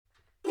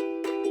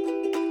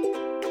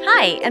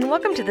Hi, and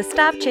welcome to the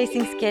Stop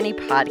Chasing Skinny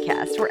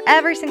podcast, where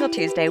every single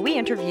Tuesday we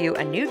interview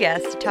a new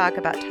guest to talk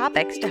about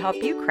topics to help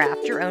you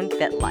craft your own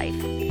fit life.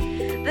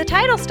 The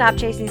title Stop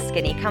Chasing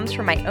Skinny comes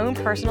from my own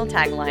personal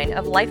tagline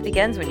of life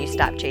begins when you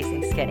stop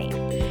chasing skinny.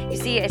 You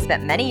see, I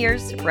spent many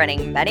years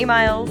running many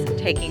miles,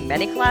 taking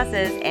many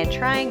classes, and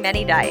trying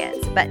many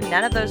diets, but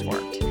none of those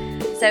worked.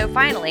 So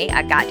finally,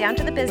 I got down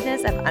to the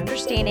business of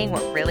understanding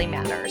what really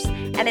matters.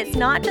 And it's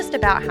not just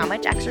about how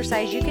much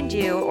exercise you can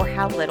do or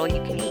how little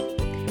you can eat.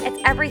 It's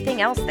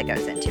everything else that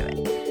goes into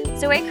it.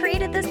 So I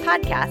created this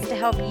podcast to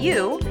help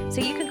you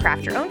so you can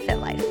craft your own fit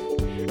life.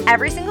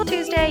 Every single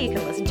Tuesday, you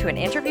can listen to an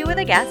interview with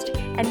a guest,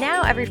 and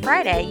now every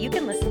Friday, you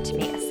can listen to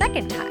me a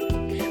second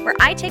time, where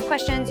I take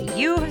questions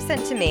you have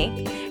sent to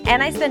me,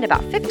 and I spend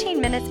about 15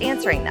 minutes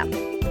answering them.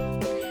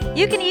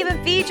 You can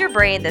even feed your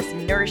brain this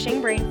nourishing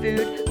brain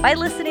food by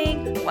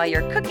listening while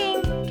you're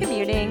cooking,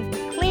 commuting,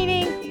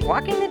 cleaning,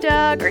 walking the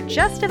dog, or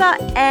just about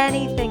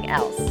anything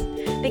else,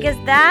 because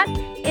that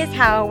is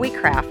how we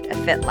craft a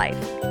fit life.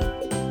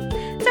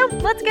 So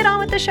let's get on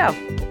with the show.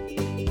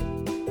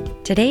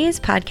 Today's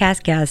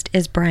podcast guest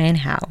is Brian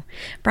Howe.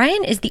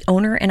 Brian is the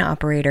owner and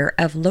operator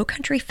of Low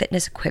Country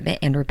Fitness Equipment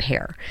and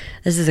Repair.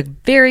 This is a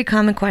very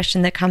common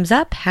question that comes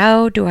up.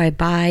 How do I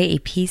buy a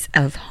piece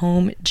of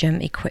home gym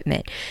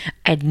equipment?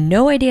 I had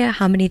no idea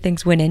how many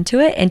things went into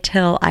it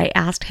until I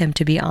asked him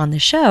to be on the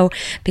show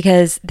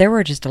because there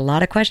were just a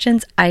lot of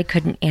questions I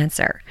couldn't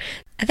answer.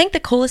 I think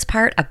the coolest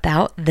part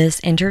about this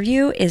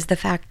interview is the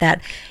fact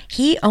that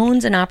he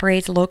owns and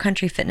operates Low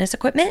Country Fitness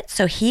Equipment,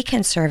 so he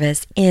can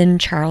service in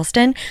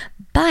Charleston,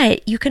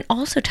 but you can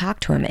also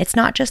talk to him. It's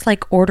not just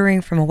like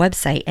ordering from a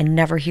website and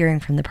never hearing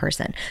from the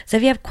person. So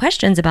if you have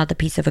questions about the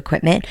piece of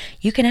equipment,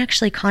 you can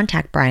actually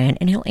contact Brian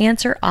and he'll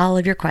answer all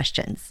of your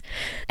questions.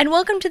 And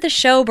welcome to the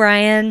show,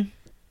 Brian.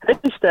 Hey,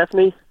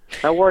 Stephanie.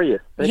 How are you?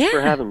 Thanks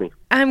for having me.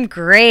 I'm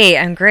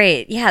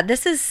great. Yeah,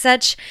 this is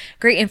such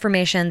great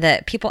information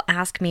that people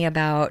ask me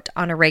about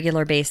on a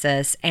regular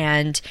basis.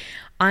 And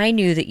I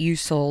knew that you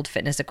sold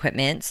fitness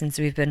equipment since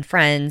we've been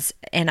friends,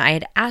 and I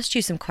had asked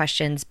you some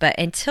questions, but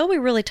until we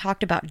really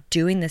talked about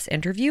doing this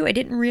interview, I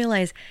didn't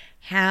realize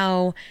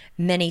how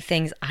many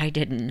things I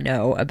didn't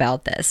know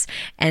about this.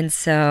 And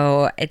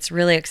so it's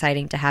really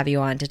exciting to have you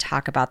on to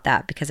talk about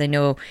that, because I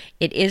know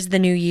it is the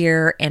new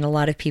year and a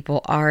lot of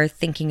people are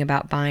thinking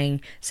about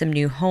buying some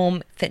new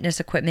home fitness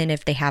equipment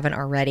if they haven't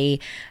already.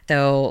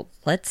 So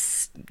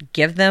let's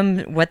give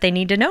them what they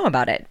need to know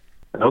about it.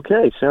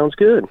 Okay, sounds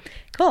good.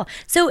 Cool.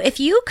 So if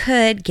you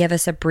could give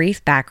us a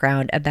brief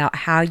background about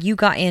how you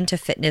got into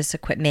fitness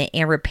equipment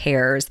and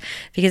repairs,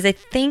 because I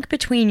think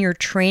between your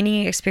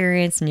training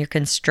experience and your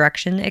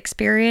construction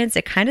experience,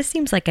 it kind of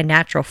seems like a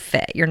natural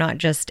fit. You're not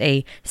just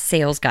a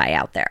sales guy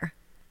out there.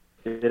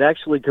 It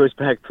actually goes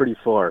back pretty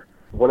far.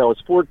 When I was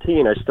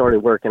 14, I started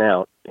working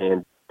out,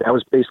 and that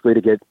was basically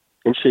to get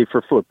in shape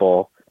for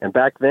football. And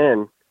back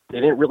then, they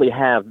didn't really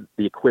have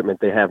the equipment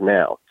they have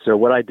now. So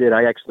what I did,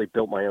 I actually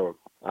built my own.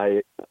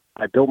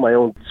 I built my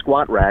own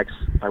squat racks.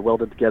 I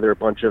welded together a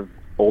bunch of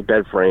old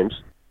bed frames.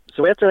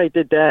 So after I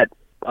did that,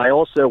 I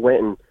also went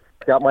and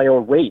got my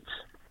own weights.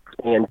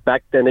 And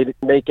back then, they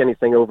didn't make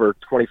anything over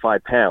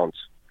 25 pounds.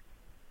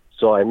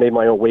 So I made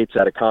my own weights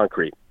out of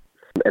concrete.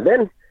 And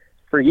then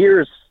for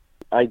years,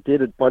 I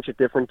did a bunch of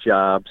different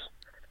jobs.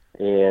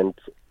 And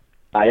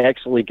I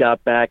actually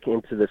got back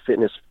into the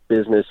fitness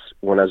business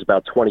when I was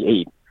about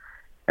 28.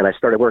 And I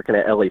started working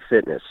at LA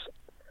Fitness.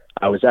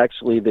 I was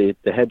actually the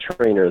head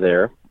trainer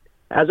there.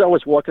 As I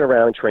was walking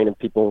around training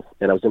people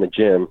and I was in the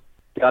gym,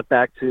 got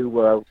back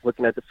to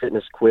looking at the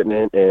fitness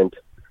equipment, and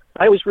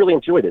I always really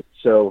enjoyed it.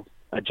 So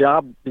a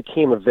job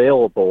became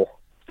available.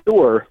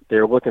 Store, they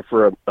were looking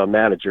for a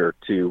manager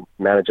to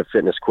manage a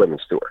fitness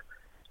equipment store.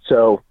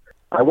 So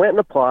I went and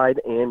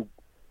applied, and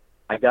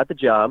I got the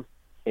job.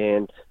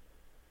 And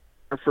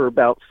for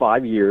about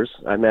 5 years,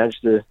 I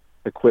managed the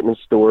equipment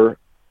store.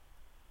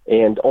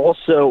 And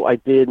also, I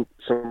did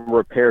some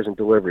repairs and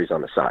deliveries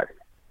on the side.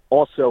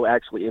 Also,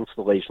 actually,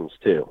 installations,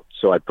 too.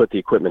 So I put the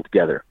equipment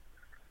together.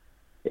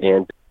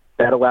 And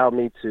that allowed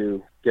me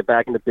to get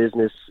back into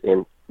business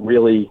and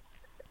really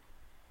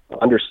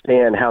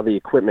understand how the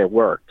equipment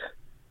worked.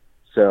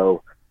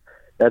 So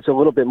that's a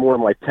little bit more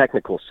on my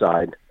technical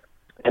side.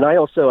 And I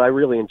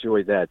really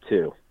enjoyed that,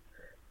 too.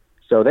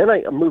 So then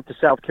I moved to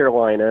South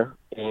Carolina,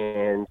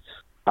 and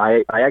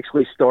I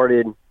actually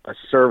started a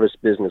service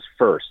business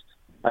first.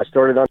 I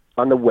started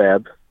on the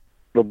web,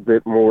 a little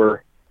bit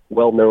more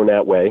well-known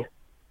that way,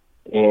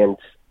 and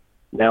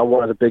now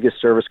one of the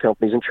biggest service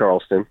companies in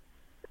Charleston.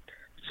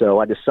 So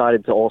I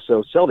decided to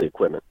also sell the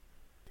equipment.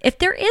 If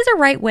there is a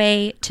right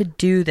way to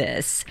do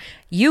this,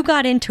 you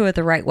got into it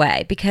the right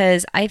way,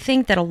 because I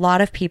think that a lot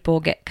of people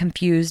get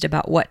confused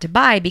about what to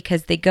buy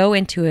because they go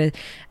into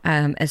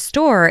a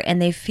store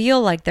and they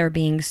feel like they're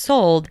being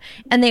sold,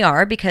 and they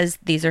are, because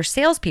these are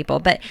salespeople.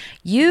 But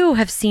you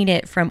have seen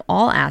it from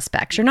all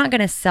aspects. You're not going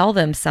to sell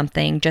them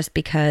something just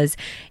because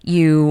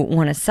you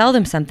want to sell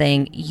them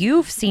something.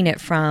 You've seen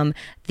it from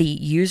the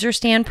user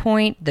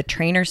standpoint, the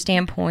trainer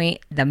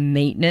standpoint, the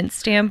maintenance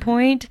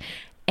standpoint,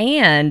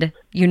 and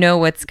You know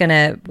what's going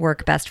to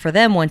work best for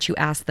them once you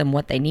ask them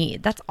what they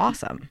need. That's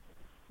awesome.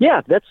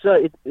 Yeah, that's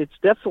it's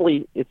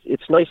definitely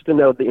it's nice to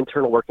know the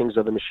internal workings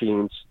of the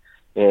machines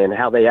and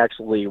how they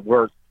actually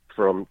work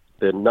from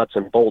the nuts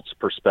and bolts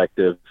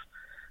perspective,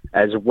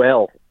 as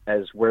well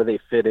as where they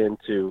fit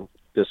into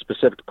the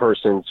specific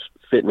person's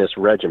fitness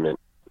regimen.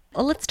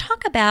 Well, let's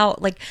talk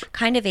about like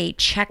kind of a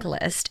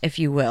checklist, if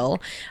you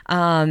will,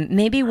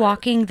 maybe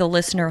walking the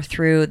listener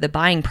through the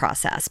buying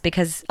process,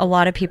 because a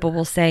lot of people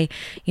will say,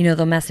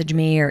 they'll message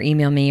me or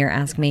email me or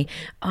ask me,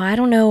 I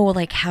don't know,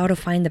 like how to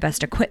find the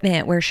best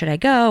equipment. Where should I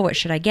go? What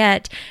should I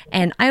get?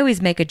 And I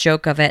always make a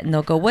joke of it and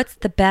they'll go, what's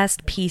the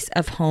best piece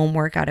of home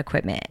workout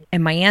equipment?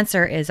 And my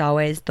answer is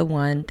always the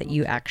one that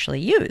you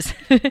actually use.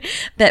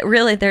 That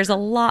really, there's a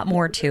lot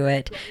more to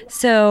it.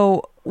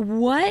 So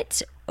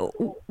what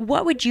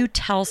would you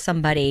tell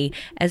somebody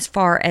as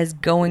far as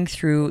going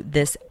through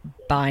this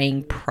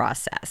buying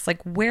process? Like,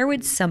 where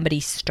would somebody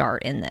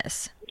start in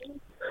this?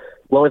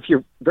 Well, if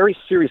you're very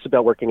serious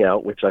about working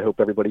out, which I hope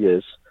everybody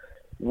is,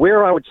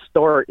 where I would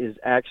start is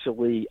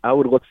actually I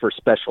would look for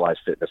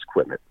specialized fitness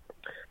equipment,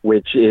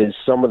 which is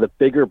some of the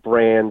bigger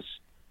brands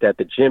that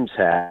the gyms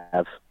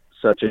have,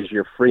 such as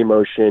your Free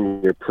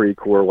Motion, your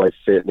Precor, Life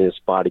Fitness,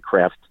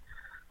 Bodycraft.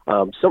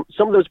 Some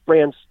of those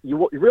brands,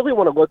 you really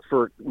want to look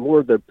for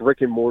more of the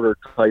brick and mortar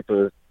type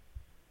of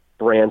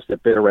brands that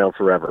have been around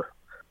forever.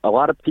 A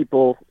lot of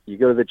people, you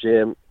go to the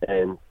gym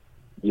and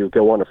you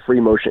go on a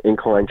Free Motion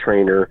incline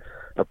trainer,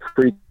 a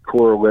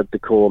Precor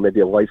elliptical,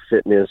 maybe a Life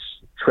Fitness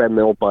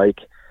treadmill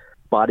bike,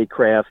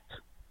 Bodycraft,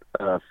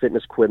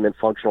 fitness equipment,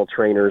 functional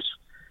trainers,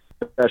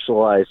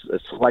 specialized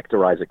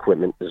selectorized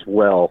equipment as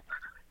well.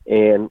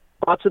 And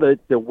lots of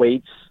the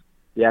weights,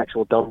 the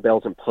actual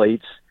dumbbells and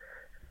plates,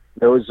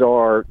 those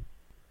are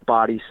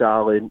body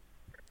solid,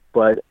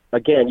 but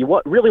again,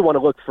 you really want to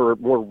look for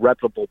more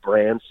reputable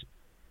brands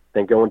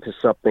than go into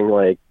something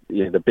like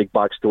the big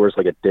box stores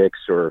like a Dick's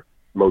or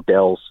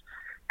Modell's,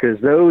 because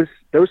those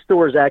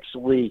stores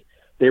actually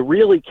they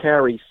really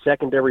carry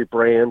secondary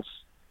brands.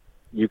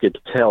 You could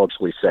tell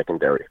actually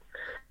secondary,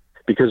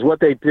 because what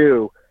they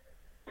do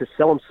to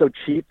sell them so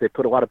cheap, they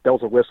put a lot of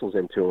bells and whistles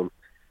into them,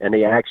 and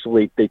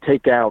they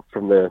take out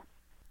from the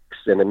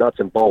nuts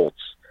and bolts.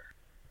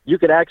 You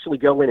could actually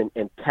go in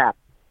and tap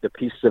the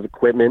pieces of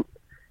equipment,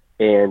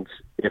 and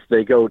if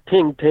they go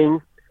ting,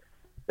 ting,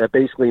 that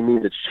basically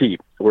means it's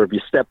cheap. Or if you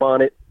step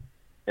on it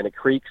and it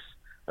creaks,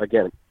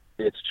 again,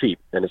 it's cheap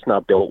and it's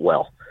not built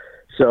well.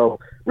 So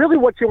really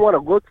what you want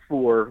to look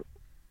for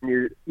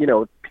in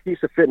your piece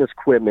of fitness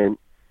equipment,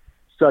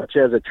 such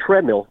as a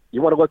treadmill,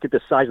 you want to look at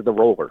the size of the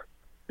roller,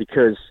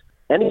 because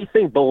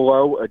anything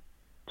below a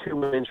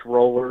 2-inch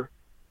roller,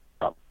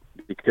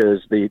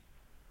 because the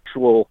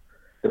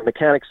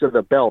mechanics of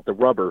the belt, the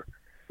rubber,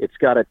 it's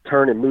got to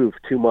turn and move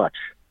too much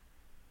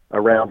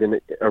around in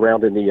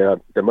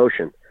the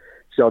motion.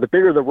 So the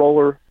bigger the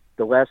roller,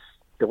 the less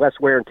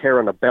wear and tear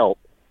on the belt,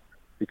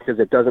 because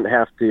it doesn't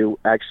have to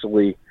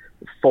actually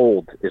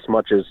fold as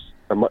much as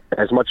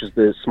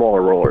the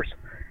smaller rollers.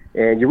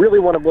 And you really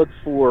want to look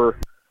for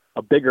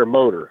a bigger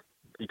motor,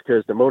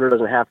 because the motor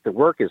doesn't have to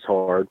work as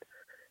hard.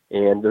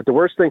 And the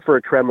worst thing for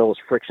a treadmill is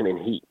friction and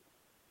heat,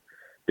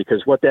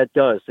 because what that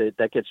does,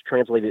 that gets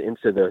translated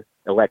into the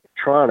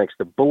electronics,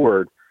 the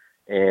board,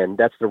 and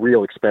that's the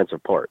real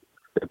expensive part.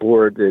 The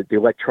board, the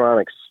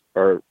electronics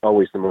are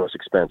always the most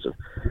expensive.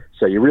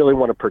 So you really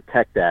want to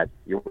protect that.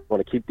 You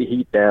want to keep the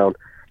heat down,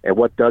 and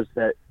what does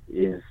that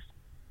is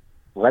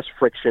less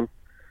friction,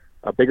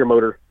 a bigger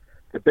motor.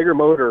 The bigger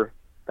motor,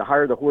 the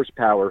higher the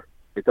horsepower,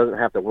 it doesn't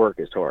have to work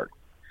as hard.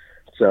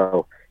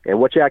 So, and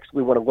what you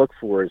actually want to look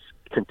for is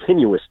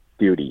continuous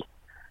duty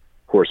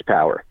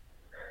horsepower.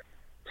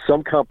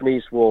 Some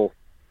companies will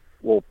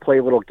play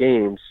little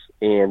games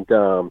and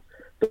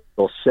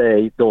they'll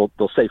say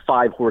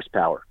 5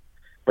 horsepower,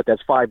 but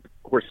that's 5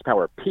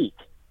 horsepower peak,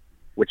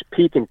 which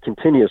peak and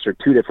continuous are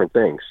two different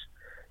things.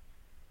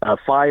 A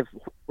 5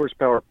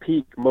 horsepower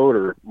peak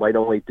motor might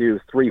only do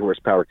 3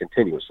 horsepower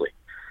continuously.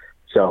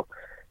 So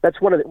that's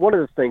one of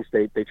the things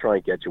they try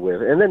and get you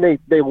with, and then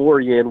they lure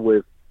you in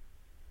with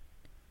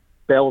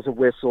bells and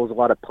whistles, a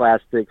lot of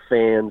plastic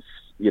fans,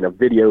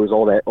 videos,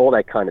 all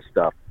that kind of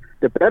stuff.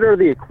 The better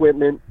the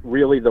equipment,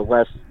 really, the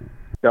less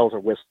bells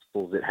and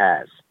whistles it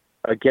has.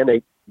 Again,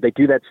 they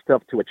do that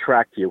stuff to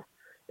attract you,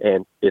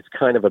 and it's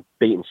kind of a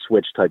bait and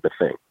switch type of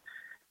thing.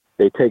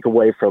 They take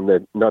away from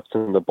the nuts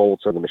and the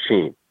bolts of the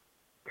machine.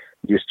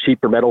 Use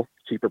cheaper metal,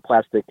 cheaper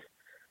plastic,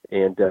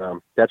 and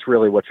that's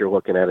really what you're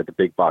looking at the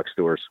big box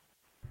stores.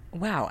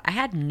 Wow, I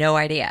had no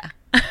idea.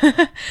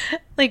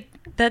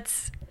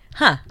 That's,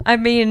 I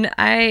mean,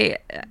 I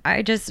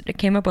just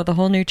came up with a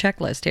whole new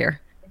checklist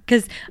here.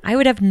 Because I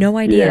would have no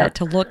idea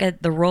to look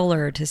at the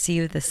roller to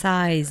see the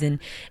size. And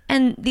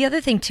the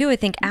other thing, too, I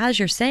think as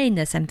you're saying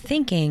this, I'm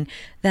thinking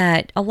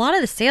that a lot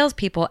of the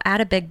salespeople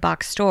at a big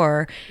box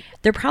store,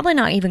 they're probably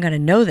not even going to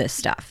know this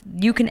stuff.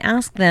 You can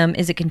ask them,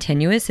 is it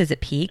continuous? Is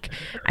it peak?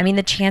 I mean,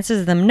 the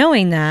chances of them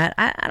knowing that,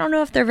 I don't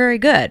know if they're very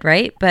good,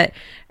 right? But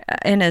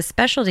in a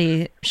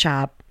specialty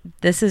shop,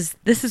 this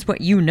is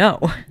what you know.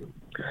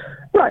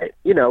 Right.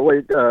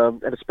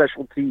 At a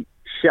specialty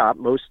shop,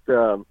 most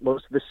of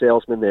the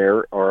salesmen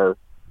there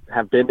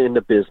have been in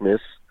the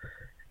business.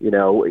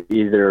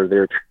 Either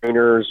they're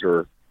trainers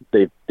or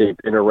they've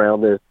been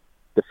around the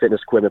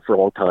fitness equipment for a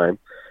long time,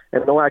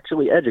 and they'll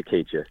actually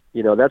educate you.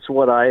 That's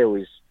what I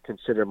always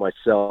consider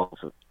myself,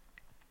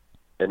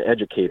 an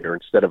educator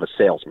instead of a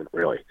salesman,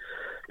 really,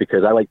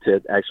 because I like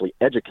to actually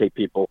educate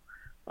people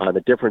on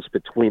the difference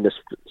between this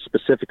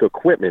specific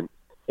equipment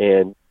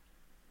and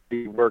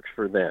it works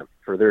for them,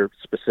 for their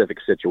specific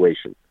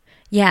situation.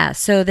 Yeah.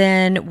 So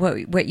then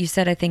what you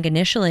said, I think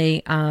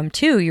initially,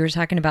 too, you were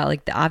talking about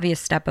like the obvious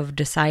step of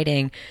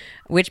deciding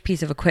which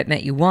piece of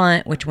equipment you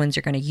want, which ones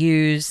you're going to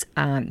use,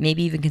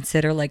 maybe even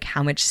consider like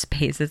how much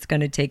space it's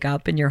going to take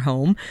up in your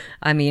home.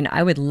 I mean,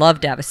 I would love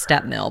to have a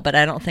step mill, but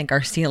I don't think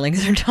our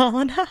ceilings are tall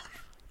enough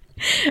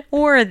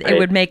or it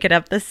would make it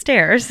up the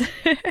stairs.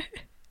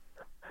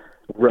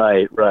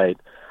 Right.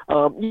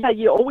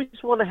 You always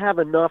want to have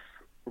enough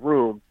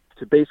room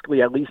to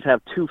basically at least have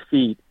 2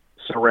 feet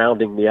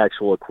surrounding the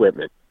actual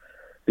equipment,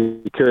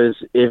 because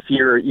if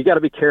you got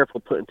to be careful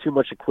putting too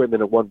much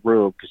equipment in one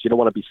room, because you don't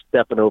want to be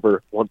stepping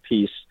over one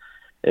piece,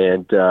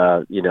 and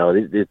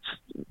it's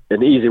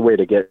an easy way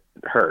to get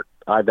hurt.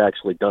 I've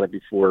actually done it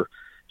before,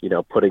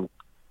 putting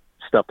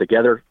stuff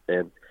together,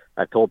 and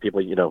I've told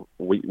people,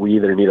 we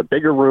either need a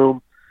bigger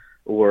room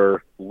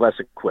or less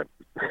equipment.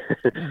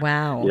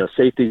 Wow.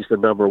 Safety is the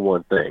number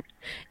one thing.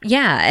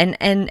 Yeah,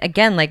 and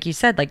again, like you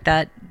said, like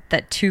that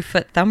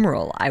 2-foot thumb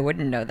rule, I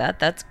wouldn't know that.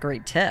 That's a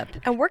great tip.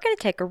 And we're going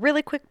to take a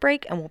really quick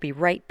break, and we'll be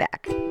right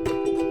back.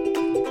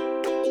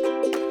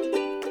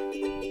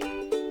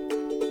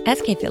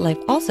 SK Fit Life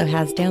also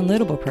has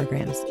downloadable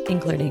programs,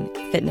 including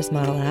Fitness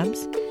Model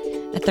Labs,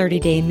 a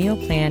 30-day meal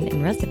plan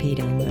and recipe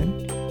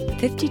download,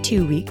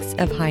 52 weeks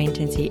of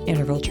high-intensity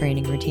interval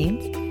training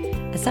routines,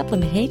 a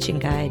supplementation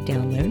guide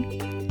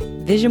download,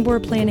 vision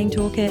board planning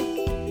toolkit,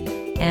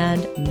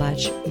 and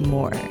much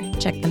more.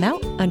 Check them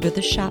out under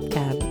the Shop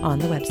tab on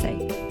the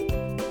website.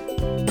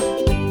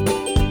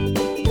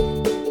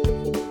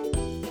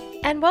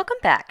 And welcome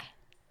back.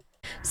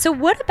 So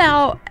what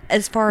about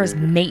as far as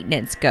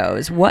maintenance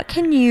goes? What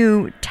can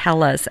you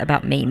tell us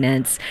about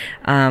maintenance,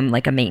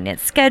 like a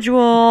maintenance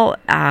schedule?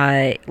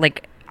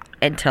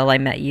 Until I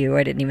met you,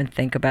 I didn't even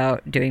think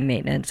about doing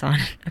maintenance on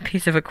a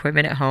piece of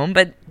equipment at home,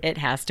 but it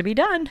has to be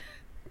done.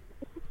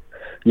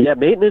 Yeah,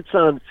 maintenance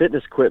on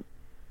fitness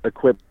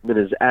equipment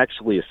is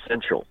actually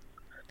essential.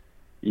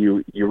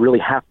 You really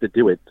have to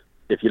do it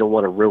if you don't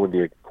want to ruin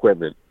the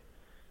equipment.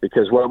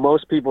 Because what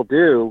most people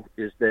do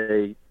is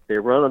they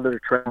run on their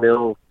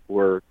treadmill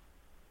or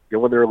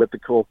go on their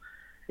elliptical,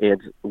 and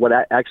what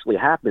actually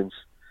happens,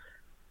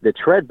 the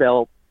tread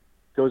belt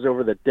goes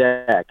over the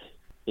deck,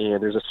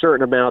 and there's a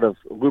certain amount of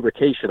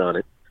lubrication on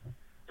it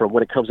from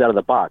when it comes out of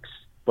the box.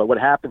 But what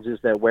happens is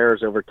that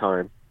wears over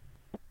time.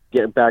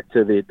 Getting back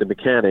to the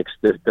mechanics,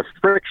 the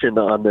friction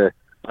on the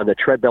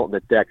tread belt and the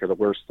deck are the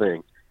worst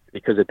thing,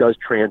 because it does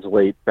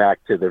translate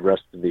back to the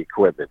rest of the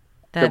equipment.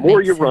 The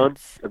more you run,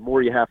 the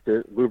more you have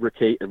to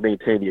lubricate and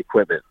maintain the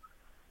equipment.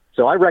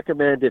 So I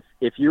recommend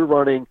if you're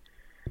running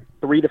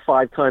 3 to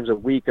 5 times a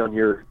week on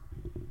your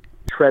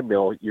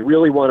treadmill, you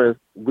really want to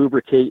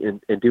lubricate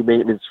and do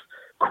maintenance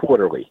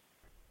quarterly.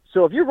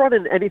 So if you're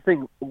running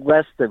anything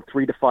less than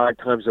 3 to 5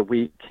 times a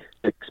week,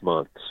 6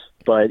 months.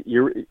 But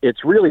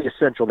it's really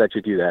essential that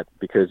you do that,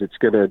 because it's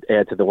going to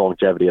add to the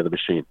longevity of the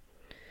machine.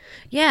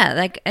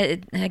 Yeah,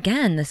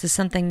 again, this is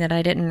something that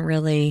I didn't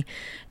really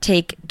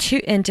take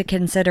into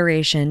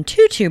consideration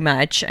too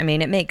much. I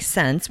mean, it makes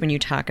sense when you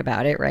talk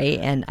about it, right?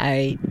 And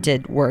I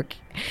did work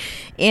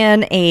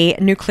in a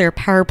nuclear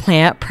power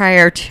plant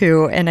prior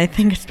to, and I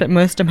think I spent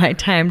most of my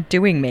time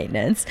doing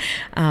maintenance.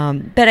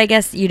 But I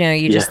guess, you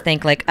just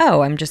think like,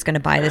 oh, I'm just going to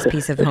buy this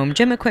piece of home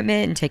gym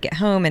equipment and take it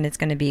home, and it's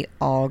going to be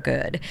all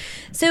good.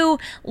 So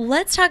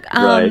let's talk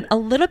a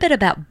little bit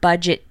about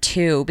budget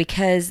too,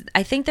 because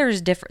I think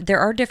there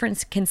are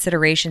different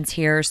considerations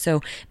here. So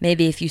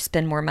maybe if you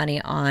spend more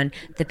money on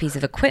the piece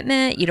of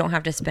equipment, you don't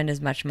have to spend as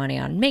much money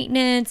on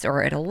maintenance,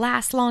 or it'll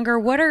last longer.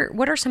 What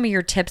are some of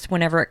your tips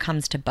whenever it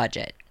comes to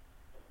budget?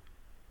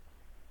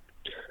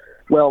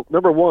 Well,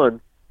 number one,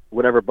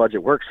 whatever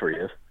budget works for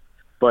you,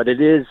 but it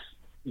is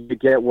you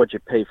get what you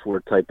pay for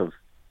type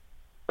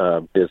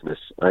of business.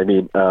 I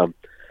mean,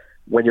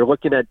 when you're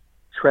looking at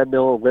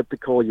treadmill,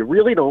 elliptical, you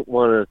really don't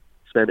want to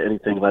spend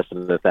anything less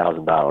than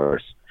 $1,000.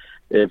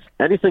 If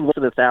anything less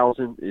than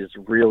 $1,000 is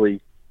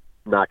really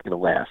not going to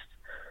last.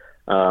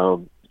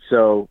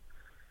 So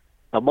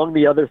among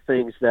the other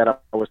things that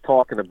I was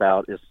talking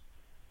about is,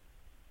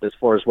 as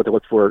far as what to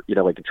look for,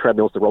 like the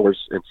treadmills, the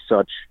rollers and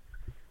such,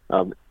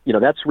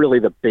 that's really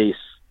the base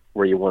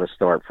where you want to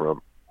start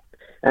from.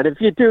 And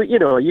if you do,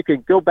 you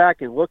can go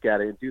back and look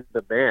at it and do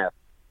the math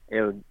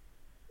and,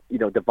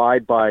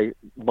 divide by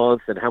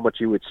month and how much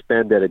you would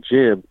spend at a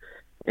gym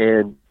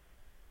and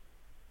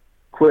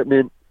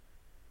equipment,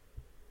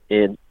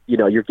 and,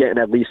 you're getting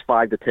at least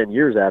 5 to 10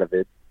 years out of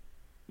it.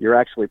 You're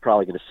actually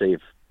probably going to save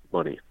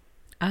money.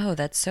 Oh,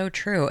 that's so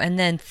true. And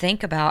then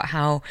think about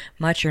how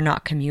much you're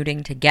not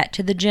commuting to get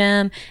to the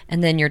gym,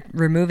 and then you're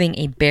removing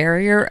a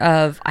barrier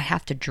of I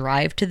have to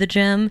drive to the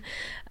gym.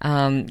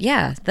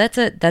 Yeah, that's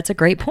a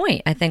great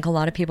point. I think a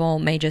lot of people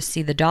may just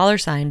see the dollar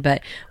sign,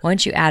 but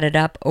once you add it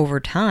up over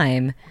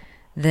time,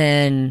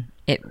 then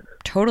it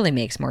totally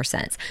makes more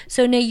sense.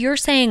 So now you're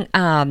saying,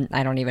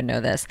 I don't even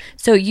know this.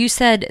 So you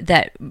said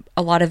that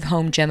a lot of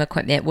home gym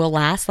equipment will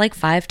last like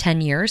 5,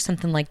 10 years,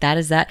 something like that.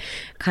 Is that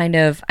kind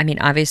of, I mean,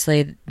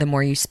 obviously the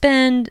more you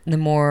spend, the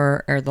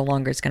more or the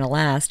longer it's going to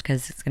last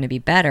because it's going to be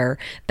better.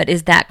 But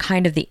is that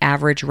kind of the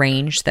average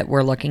range that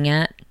we're looking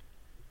at?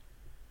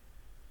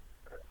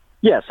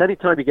 Yes,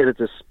 anytime you get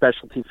into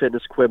specialty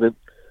fitness equipment,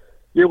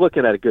 you're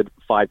looking at a good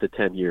 5 to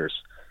 10 years.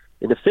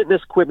 In the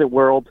fitness equipment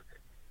world,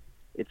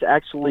 it's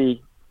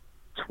actually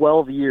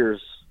 12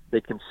 years they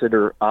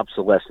consider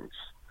obsolescence.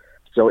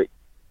 So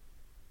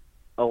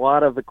a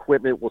lot of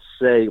equipment will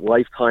say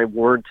lifetime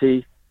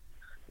warranty.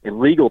 In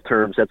legal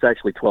terms, that's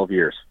actually 12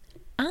 years,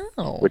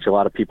 which a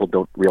lot of people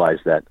don't realize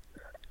that.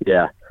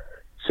 Yeah.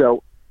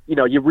 So,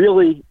 you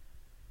really,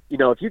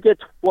 if you get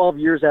 12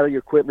 years out of your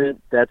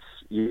equipment, that's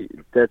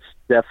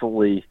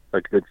definitely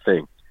a good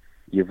thing.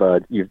 You've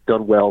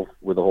done well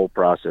with the whole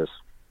process.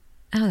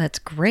 Oh, that's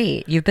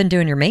great. You've been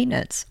doing your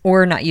maintenance,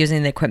 or not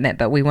using the equipment,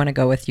 but we want to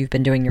go with you've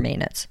been doing your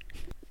maintenance.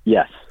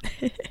 Yes.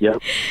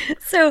 Yep.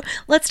 So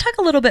let's talk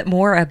a little bit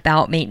more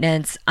about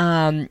maintenance.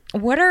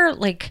 What are,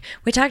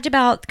 we talked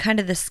about kind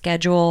of the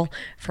schedule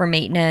for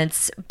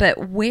maintenance,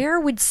 but where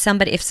would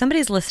if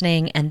somebody's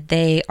listening and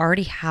they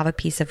already have a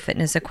piece of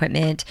fitness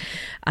equipment,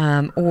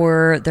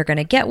 or they're going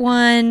to get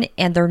one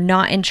and they're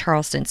not in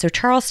Charleston. So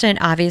Charleston,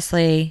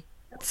 obviously,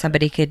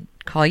 somebody could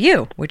call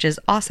you, which is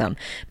awesome.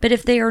 But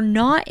if they are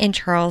not in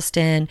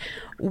Charleston,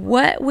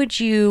 what would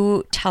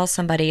you tell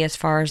somebody as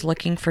far as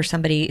looking for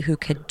somebody who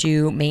could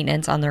do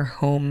maintenance on their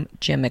home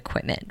gym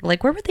equipment?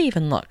 Like, where would they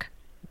even look?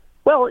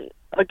 Well,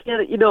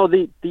 again,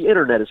 the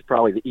internet is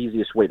probably the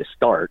easiest way to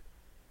start.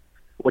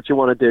 What you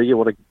want to do, you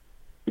want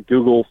to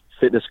Google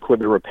fitness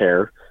equipment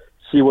repair,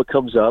 see what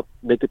comes up,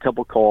 make a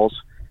couple calls,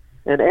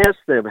 and ask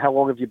them, how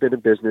long have you been in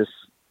business?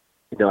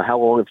 How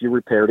long have you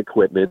repaired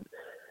equipment?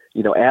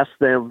 Ask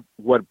them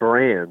what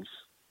brands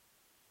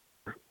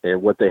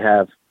and what they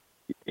have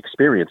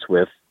experience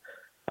with.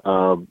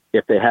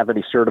 If they have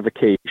any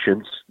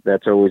certifications,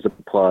 that's always a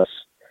plus.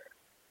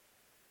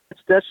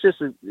 That's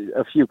just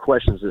a few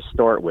questions to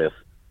start with.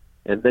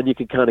 And then you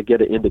can kind of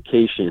get an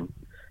indication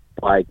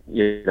by,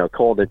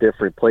 calling the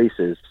different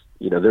places,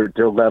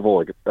 their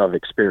level of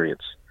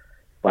experience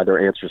by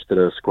their answers to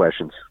those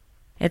questions.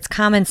 It's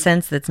common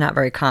sense that's not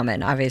very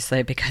common,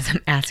 obviously, because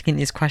I'm asking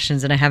these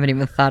questions and I haven't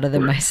even thought of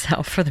them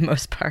myself for the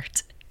most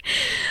part.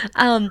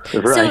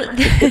 Right.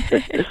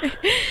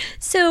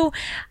 So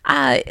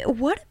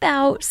what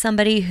about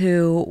somebody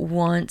who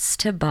wants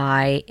to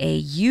buy a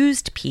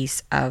used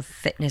piece of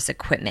fitness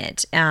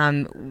equipment?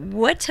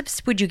 What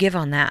tips would you give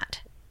on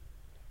that?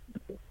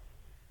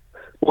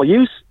 Well,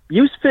 used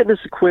fitness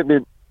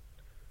equipment,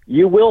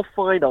 you will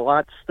find a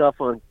lot of stuff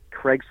on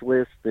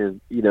Craigslist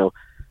and,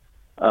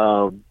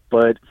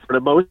 but for the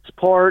most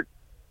part,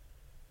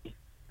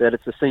 that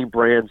it's the same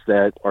brands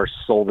that are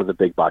sold in the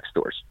big box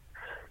stores.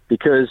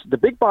 Because the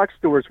big box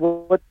stores,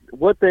 what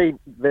they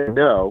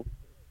know,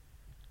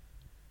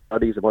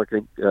 studies and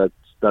marketing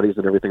studies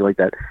and everything like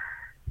that,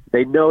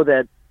 they know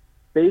that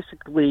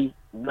basically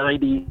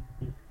 90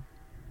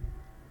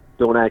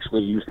 don't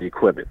actually use the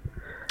equipment.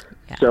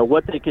 Yeah. So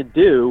what they can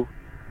do,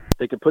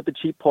 they can put the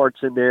cheap parts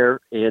in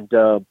there, and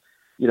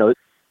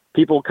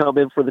people come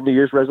in for the New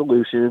Year's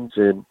resolutions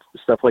and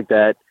stuff like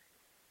that,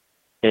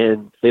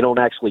 and they don't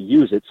actually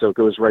use it, so it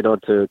goes right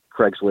onto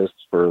Craigslist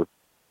for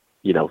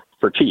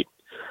cheap.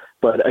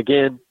 But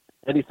again,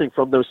 anything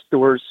from those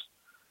stores,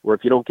 or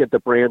if you don't get the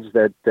brands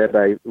that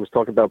I was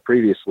talking about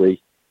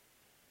previously,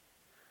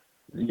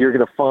 you're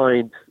going to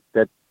find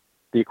that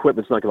the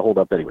equipment's not going to hold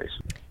up anyways.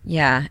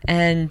 Yeah,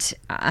 and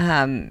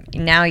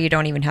now you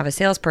don't even have a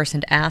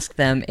salesperson to ask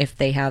them if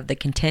they have the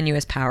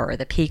continuous power or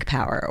the peak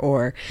power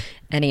or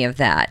any of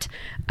that.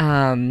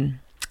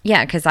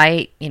 Yeah, because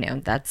I've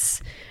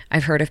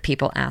heard of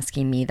people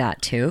asking me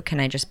that too. Can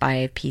I just buy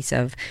a piece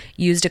of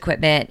used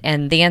equipment?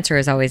 And the answer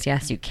is always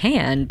yes, you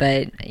can,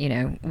 but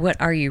what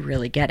are you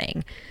really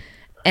getting?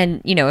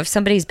 And, if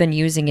somebody's been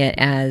using it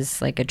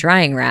as like a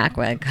drying rack,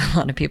 like a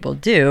lot of people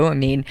do, I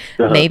mean,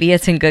 maybe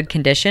it's in good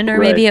condition, or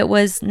maybe it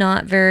was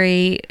not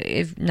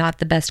not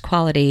the best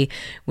quality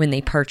when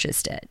they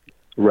purchased it.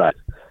 Right.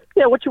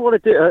 Yeah, what you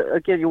want to do,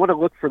 again, you want to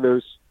look for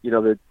those,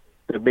 the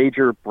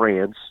major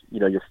brands,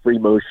 your Free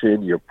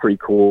Motion, your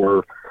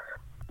Precor,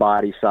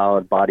 Body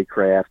Solid,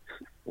 Bodycraft,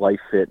 Life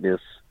Fitness.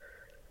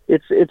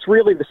 It's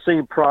really the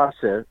same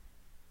process.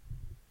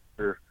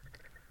 You're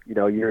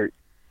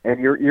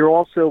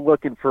also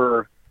looking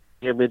for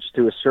damage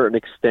to a certain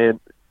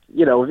extent.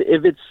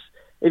 If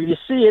you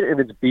see it and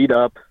it's beat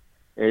up,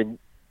 and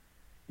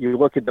you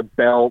look at the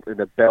belt and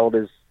the belt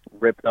is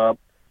ripped up,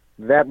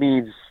 that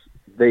means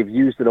they've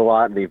used it a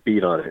lot and they've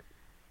beat on it.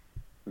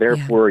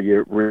 Therefore,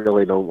 You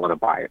really don't want to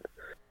buy it.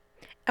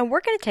 and we're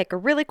going to take a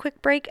really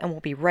quick break and we'll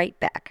be right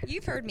back.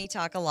 You've heard me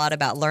talk a lot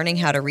about learning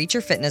how to reach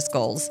your fitness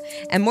goals,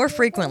 and more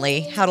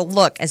frequently, how to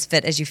look as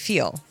fit as you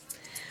feel,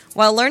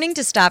 while learning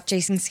to stop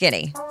chasing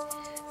skinny.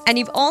 And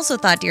you've also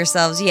thought to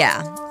yourselves,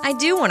 yeah, I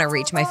do want to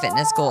reach my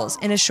fitness goals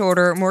in a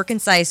shorter, more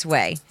concise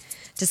way,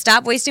 to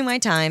stop wasting my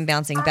time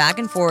bouncing back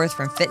and forth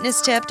from fitness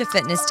tip to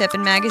fitness tip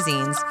in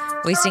magazines,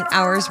 wasting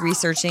hours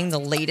researching the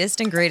latest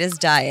and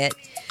greatest diet,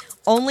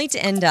 only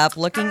to end up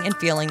looking and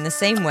feeling the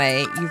same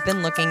way you've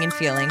been looking and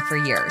feeling for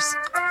years.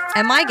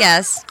 And my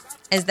guess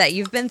is that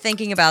you've been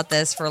thinking about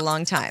this for a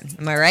long time.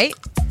 Am I right?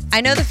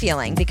 I know the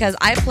feeling because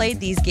I played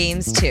these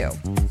games too,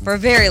 for a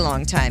very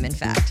long time, in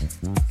fact.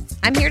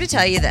 I'm here to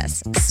tell you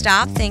this.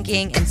 Stop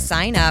thinking and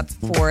sign up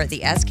for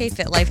the SK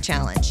Fit Life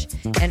Challenge,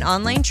 an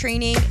online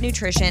training,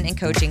 nutrition, and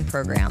coaching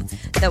program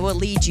that will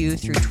lead you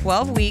through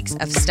 12 weeks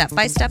of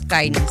step-by-step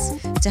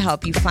guidance to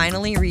help you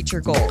finally reach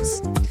your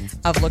goals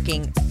of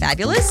looking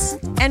fabulous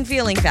and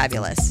feeling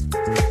fabulous.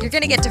 You're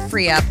going to get to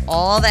free up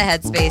all the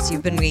headspace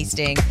you've been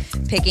wasting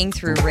picking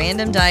through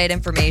random diet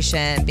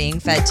information being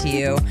fed to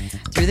you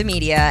through the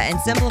media and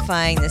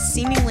simplifying the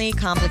seemingly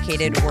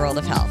complicated world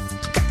of health.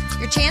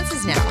 Your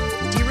chances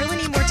now. Do you really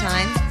need more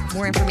time,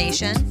 more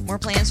information, more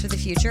plans for the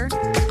future?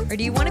 Or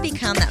do you want to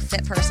become that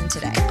fit person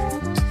today?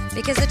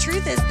 Because the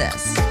truth is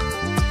this.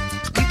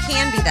 You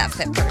can be that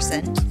fit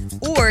person,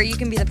 or you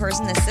can be the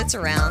person that sits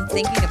around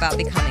thinking about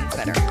becoming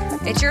fitter.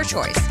 It's your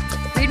choice.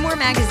 Read more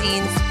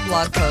magazines,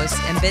 blog posts,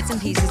 and bits and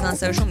pieces on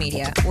social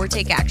media, or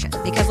take action.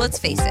 Because let's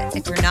face it,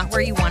 if you're not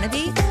where you want to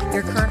be,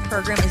 your current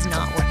program is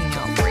not working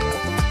out for you.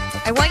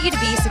 I want you to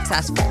be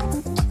successful.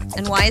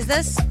 And why is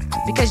this?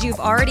 Because you've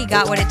already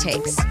got what it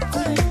takes.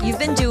 You've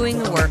been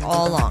doing the work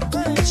all along.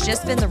 It's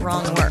just been the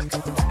wrong work.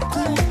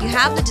 You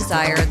have the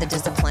desire, the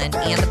discipline,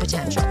 and the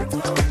potential.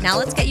 Now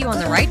let's get you on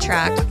the right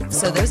track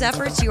so those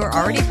efforts you are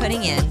already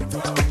putting in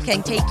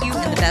can take you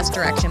in the best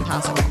direction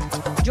possible.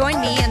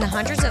 Join me and the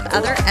hundreds of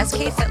other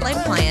SK Fit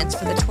Life clients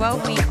for the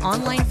 12-week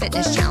online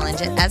fitness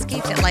challenge at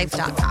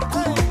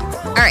skfitlife.com.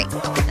 All right,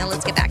 now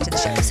let's get back to the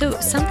show. So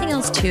something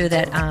else, too,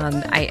 that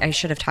I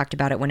should have talked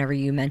about it whenever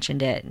you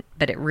mentioned it,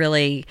 but it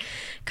really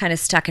kind of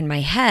stuck in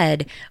my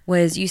head,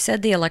 was you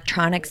said the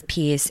electronics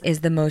piece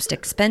is the most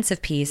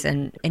expensive piece,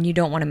 and you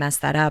don't want to mess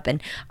that up.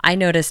 And I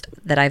noticed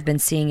that I've been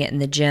seeing it in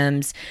the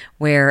gyms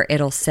where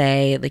it'll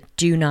say, like,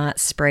 do not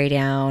spray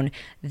down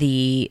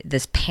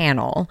this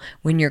panel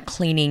when you're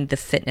cleaning the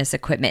fitness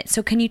equipment.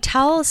 So can you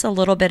tell us a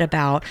little bit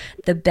about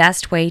the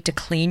best way to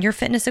clean your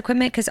fitness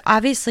equipment? Because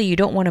obviously you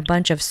don't want a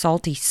bunch of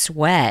salty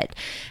sweat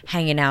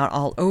hanging out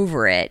all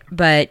over it,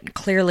 but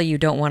clearly you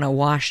don't want to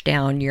wash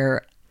down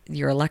your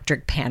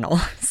electric panel.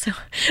 So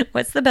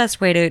what's the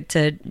best way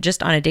to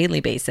just on a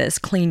daily basis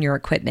clean your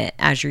equipment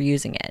as you're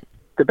using it?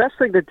 The best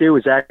thing to do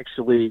is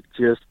actually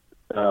just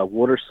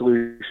water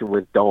solution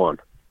with Dawn.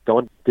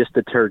 Dawn dish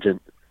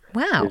detergent.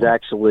 Wow. Is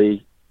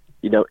actually,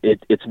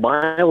 it's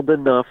mild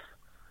enough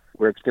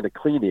where it's going to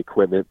clean the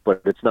equipment,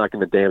 but it's not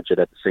going to damage it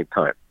at the same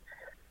time.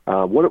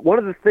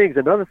 Another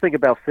thing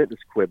about fitness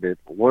equipment,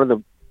 one of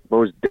the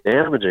most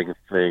damaging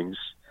things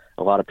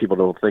a lot of people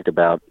don't think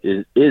about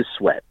is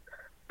sweat,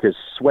 because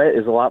sweat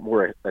is a lot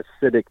more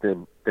acidic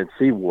than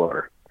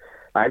seawater.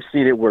 I've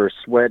seen it where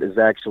sweat is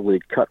actually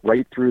cut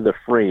right through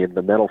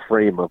the metal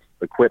frame of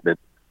equipment,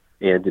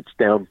 and it's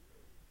down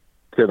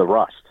to the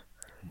rust.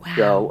 Wow.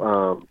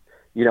 So,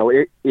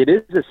 it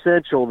is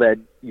essential that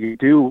you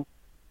do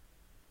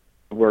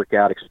work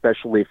out,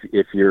 especially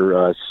if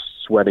you're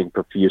sweating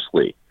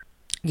profusely.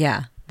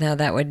 Yeah, no,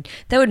 that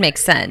would make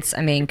sense.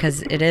 I mean,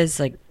 because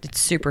it's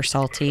super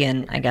salty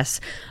and I guess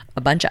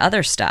a bunch of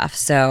other stuff,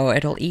 so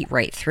it'll eat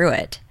right through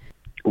it.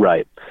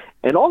 Right.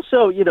 And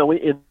also,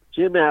 in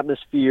gym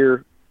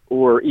atmosphere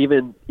or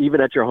even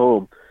at your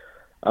home,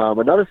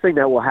 another thing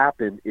that will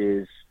happen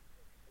is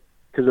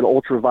because of the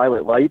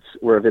ultraviolet lights,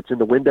 or if it's in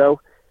the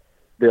window,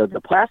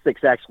 the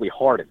plastics actually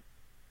harden.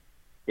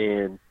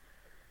 And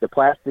the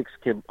plastics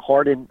can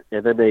harden,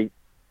 and then they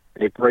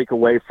break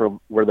away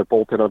from where they're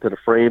bolted onto the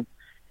frame,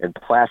 and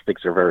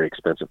plastics are very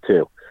expensive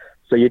too.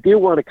 So you do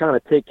want to kind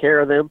of take care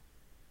of them.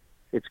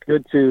 It's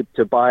good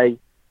to buy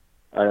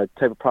a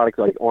type of product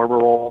like Armor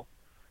All.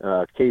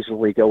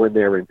 Occasionally go in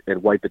there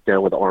and wipe it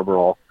down with Armor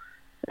All.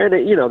 And,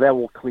 that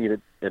will clean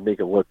it and make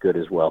it look good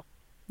as well.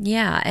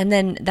 Yeah, and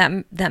then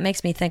that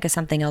makes me think of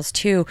something else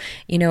too.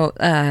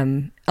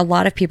 A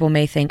lot of people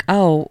may think,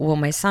 oh, well,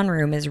 my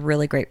sunroom is a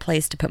really great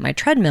place to put my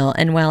treadmill.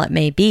 And while it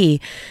may be,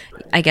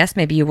 I guess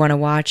maybe you want to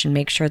watch and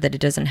make sure that it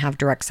doesn't have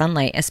direct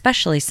sunlight,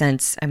 especially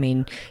since, I'm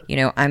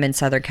in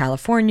Southern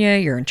California,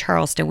 you're in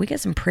Charleston. We get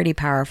some pretty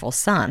powerful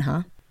sun,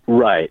 huh?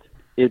 Right.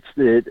 It's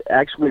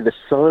actually the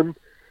sun,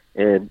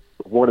 and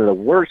one of the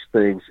worst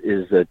things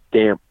is the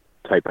damp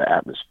type of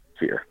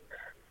atmosphere,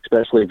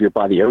 especially if you're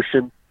by the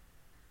ocean.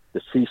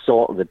 The sea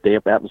salt and the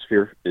damp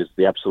atmosphere is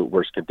the absolute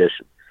worst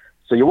condition.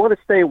 So you want to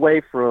stay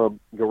away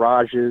from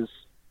garages,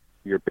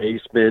 your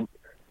basement,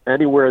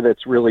 anywhere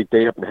that's really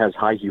damp and has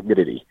high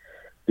humidity,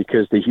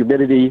 because the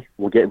humidity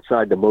will get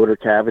inside the motor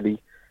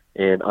cavity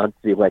and onto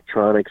the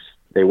electronics.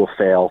 They will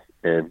fail,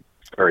 and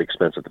very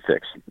expensive to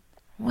fix.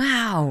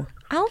 Wow.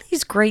 All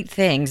these great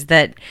things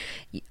that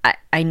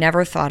I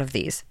never thought of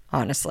these,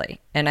 honestly.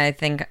 And I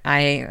think I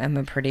am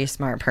a pretty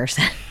smart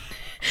person.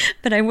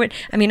 But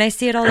I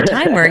see it all the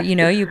time where,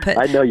 you put...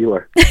 I know you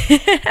are.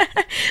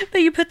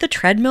 But you put the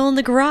treadmill in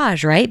the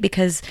garage, right?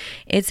 Because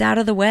it's out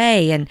of the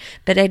way.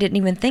 But I didn't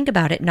even think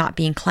about it not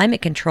being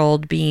climate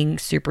controlled, being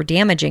super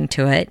damaging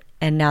to it.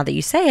 And now that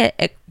you say it,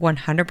 it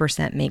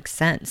 100% makes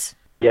sense.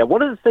 Yeah,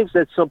 one of the things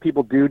that some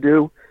people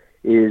do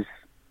is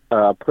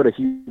put a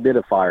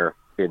humidifier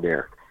in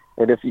there.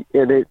 And if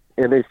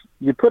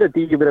you put a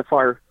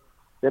dehumidifier,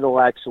 then it'll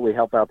actually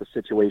help out the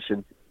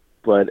situation.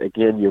 But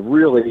again, you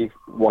really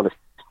want to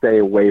stay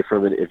away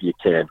from it if you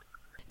can.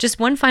 Just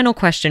one final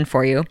question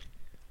for you.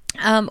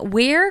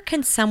 Where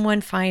can someone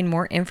find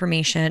more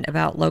information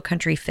about Low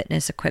Country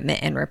Fitness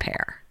Equipment and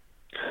Repair?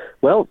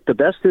 Well, the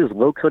best is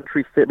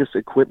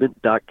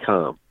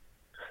lowcountryfitnessequipment.com.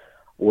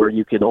 Or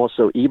you can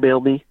also email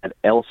me at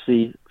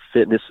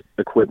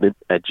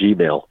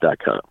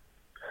lcfitnessequipment@gmail.com.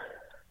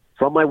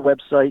 From my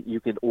website, you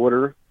can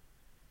order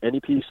any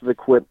piece of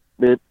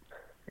equipment,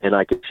 and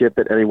I can ship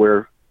it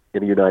anywhere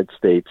in the United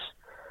States.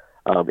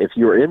 If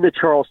you're in the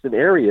Charleston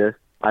area,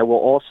 I will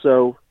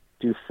also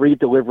do free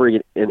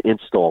delivery and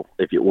install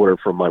if you order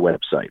from my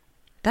website.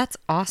 That's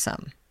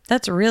awesome.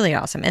 That's really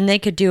awesome. And they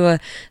could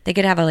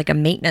have a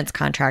maintenance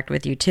contract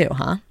with you too,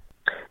 huh?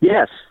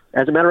 Yes.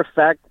 As a matter of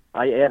fact,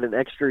 I add an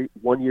extra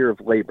 1 year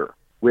of labor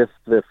with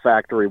the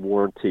factory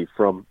warranty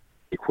from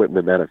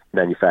equipment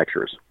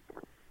manufacturers.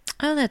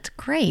 Oh, that's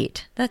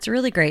great. That's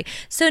really great.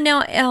 So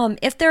now,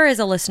 if there is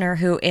a listener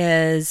who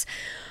is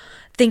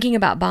thinking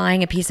about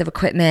buying a piece of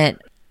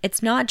equipment,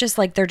 it's not just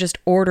like they're just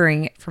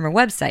ordering it from a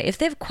website. If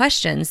they have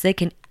questions, they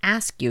can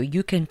ask you.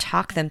 You can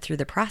talk them through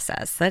the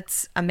process.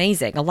 That's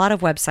amazing. A lot of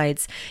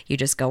websites, you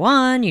just go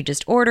on, you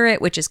just order it,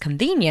 which is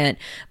convenient.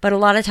 But a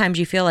lot of times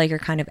you feel like you're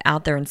kind of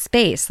out there in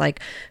space. Like,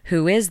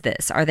 who is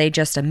this? Are they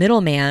just a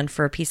middleman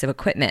for a piece of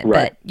equipment?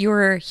 Right. But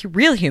you're a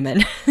real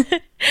human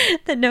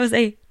that knows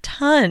a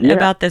ton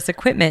about this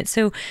equipment.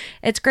 So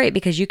it's great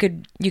because you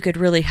could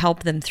really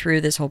help them through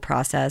this whole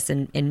process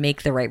and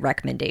make the right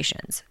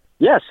recommendations.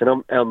 Yes,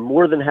 and I'm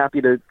more than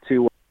happy to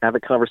have a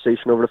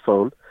conversation over the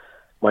phone.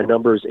 My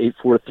number is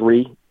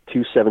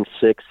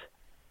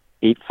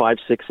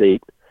 843-276-8568,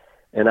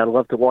 and I'd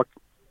love to walk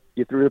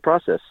you through the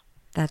process.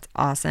 That's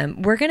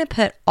awesome. We're going to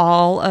put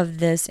all of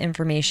this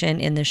information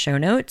in the show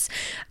notes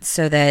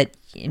so that,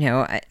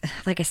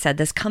 like I said,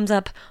 this comes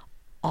up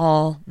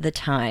all the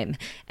time.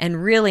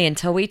 And really,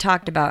 until we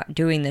talked about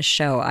doing this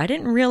show, I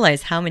didn't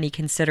realize how many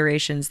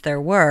considerations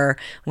there were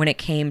when it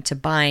came to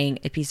buying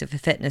a piece of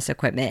fitness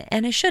equipment.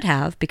 And I should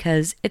have,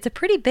 because it's a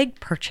pretty big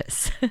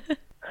purchase.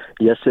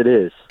 Yes, it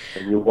is.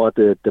 And you want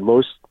the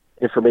most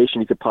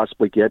information you could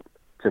possibly get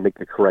to make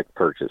the correct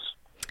purchase.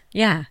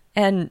 Yeah.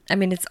 And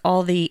it's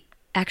all the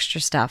extra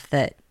stuff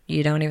that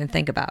you don't even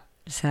think about.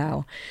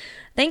 So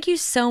thank you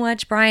so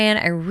much, Brian.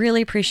 I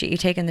really appreciate you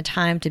taking the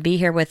time to be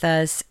here with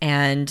us.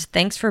 And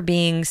thanks for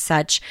being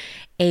such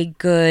a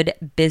good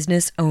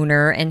business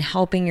owner and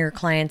helping your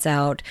clients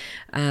out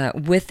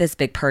with this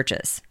big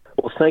purchase.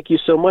 Well, thank you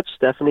so much,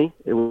 Stephanie.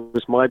 It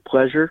was my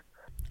pleasure.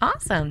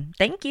 Awesome.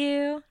 Thank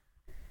you.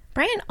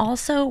 Brian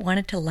also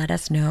wanted to let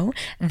us know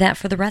that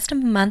for the rest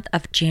of the month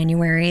of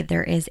January,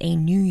 there is a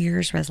New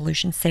Year's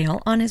resolution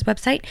sale on his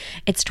website.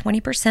 It's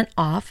 20%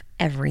 off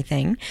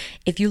everything.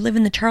 If you live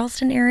in the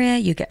Charleston area,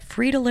 you get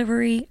free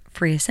delivery,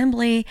 free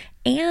assembly,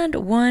 and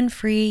 1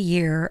 free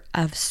year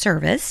of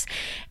service.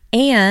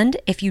 And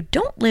if you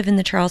don't live in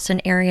the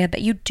Charleston area,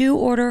 but you do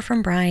order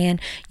from Brian,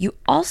 you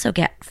also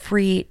get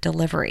free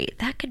delivery.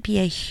 That could be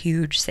a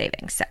huge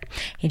savings. So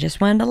he just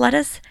wanted to let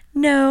us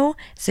know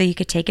so you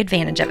could take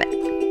advantage of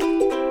it.